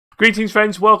Greetings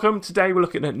friends, welcome. Today we're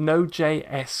looking at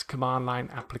NodeJS command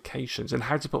line applications and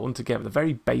how to put one together, the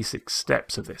very basic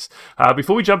steps of this.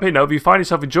 Before we jump in though, if you find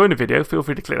yourself enjoying the video, feel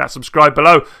free to click that subscribe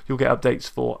below. You'll get updates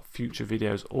for future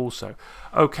videos also.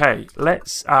 Okay,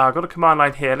 let's, I've got a command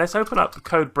line here. Let's open up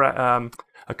the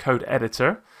a code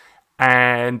editor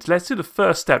and let's do the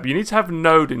first step. You need to have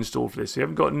Node installed for this. If you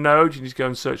haven't got Node, you need to go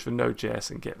and search for NodeJS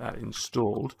and get that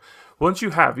installed. Once you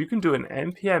have, you can do an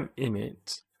npm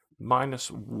init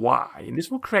 -y, and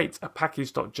this will create a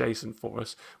package.json for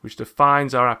us, which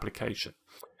defines our application.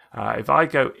 If I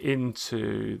go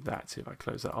into that, see if I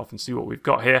close that off and see what we've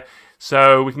got here.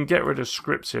 So we can get rid of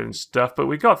scripts here and stuff, but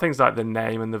we've got things like the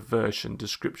name and the version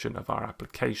description of our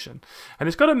application. And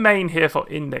it's got a main here for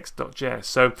index.js.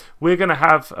 So we're going to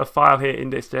have a file here,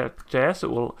 index.js,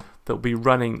 that'll be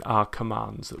running our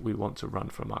commands that we want to run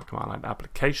from our command line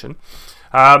application.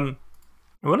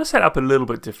 We want to set up a little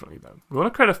bit differently though. We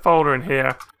want to create a folder in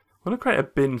here. We want to create a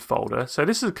bin folder. So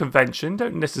this is a convention.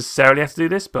 Don't necessarily have to do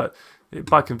this, but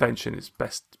by convention it's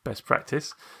best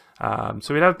practice.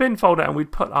 So we'd have a bin folder and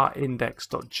we'd put our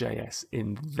index.js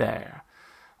in there.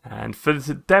 And for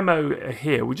the demo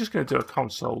here, we're just going to do a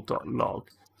console.log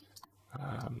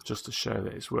just to show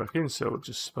that it's working. So we'll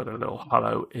just put a little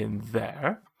hello in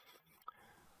there.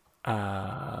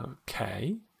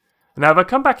 Okay. Now if I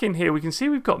come back in here, we can see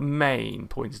we've got main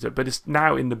pointed at, but it's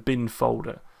now in the bin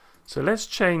folder. So let's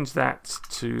change that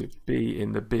to be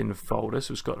in the bin folder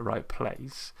so it's got the right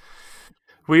place.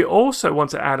 We also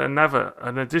want to add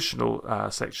an additional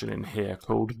section in here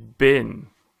called bin.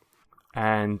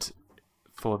 And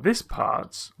for this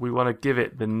part, we want to give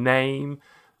it the name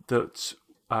that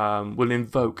will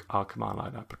invoke our command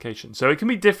line application. So it can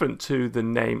be different to the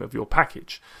name of your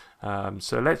package.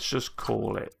 So let's just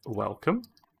call it welcome.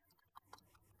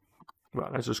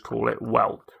 Right, let's just call it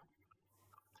welk.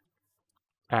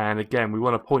 And again, we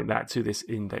want to point that to this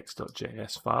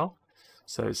index.js file.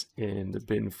 So it's in the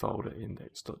bin folder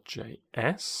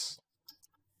index.js.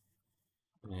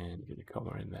 And get a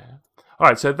comma in there. All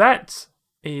right, so that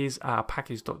is our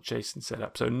package.json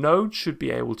setup. So Node should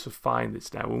be able to find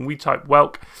this now. When we type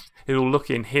welk, it'll look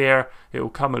in here. It'll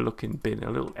come and look in bin.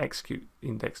 And it'll execute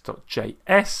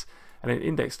index.js. And in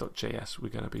index.js, we're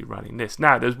going to be running this.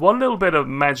 Now, there's one little bit of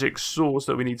magic sauce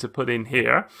that we need to put in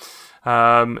here,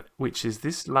 which is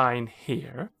this line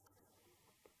here,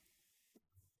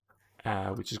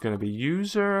 which is going to be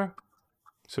user.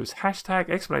 So it's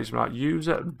hashtag exclamation mark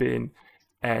user bin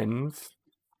env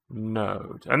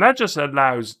node. And that just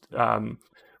allows,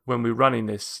 when we're running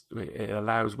this, it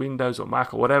allows Windows or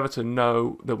Mac or whatever to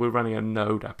know that we're running a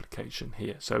Node application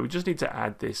here. So we just need to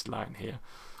add this line here.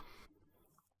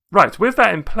 Right, with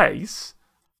that in place,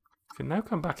 we can now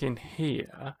come back in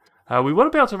here. We want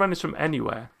to be able to run this from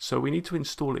anywhere, so we need to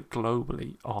install it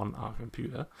globally on our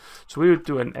computer. So we would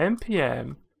do an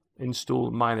npm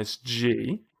install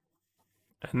 -g,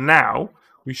 and now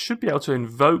we should be able to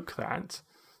invoke that.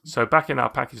 So back in our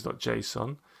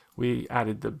package.json, we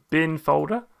added the bin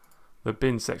folder, the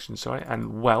bin section, sorry,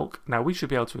 and welk. Now we should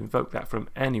be able to invoke that from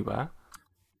anywhere.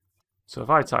 So if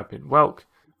I type in welk,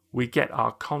 we get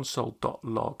our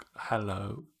console.log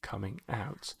hello coming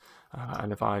out.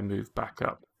 And if I move back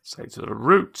up, say to the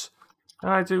root,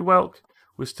 and I do welk,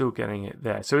 we're still getting it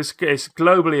there. So it's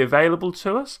globally available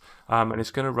to us, and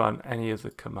it's going to run any of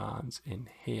the commands in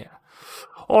here.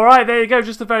 All right, there you go.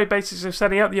 Just the very basics of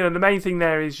setting up. You know, the main thing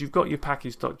there is you've got your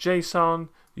package.json,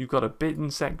 you've got a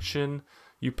bin section,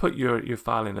 you put your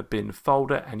file in a bin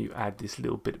folder and you add this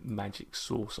little bit of magic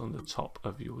sauce on the top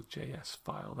of your JS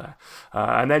file there.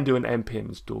 And then do an npm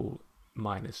install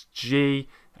 -g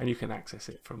and you can access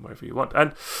it from wherever you want.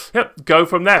 And yep, go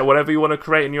from there, whatever you want to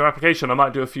create in your application. I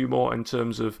might do a few more in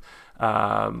terms of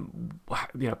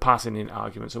you know, passing in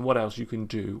arguments and what else you can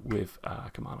do with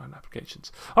command line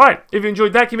applications. All right, if you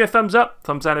enjoyed that, give me a thumbs up,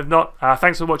 thumbs down if not.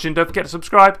 Thanks for watching. Don't forget to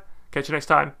subscribe. Catch you next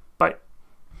time.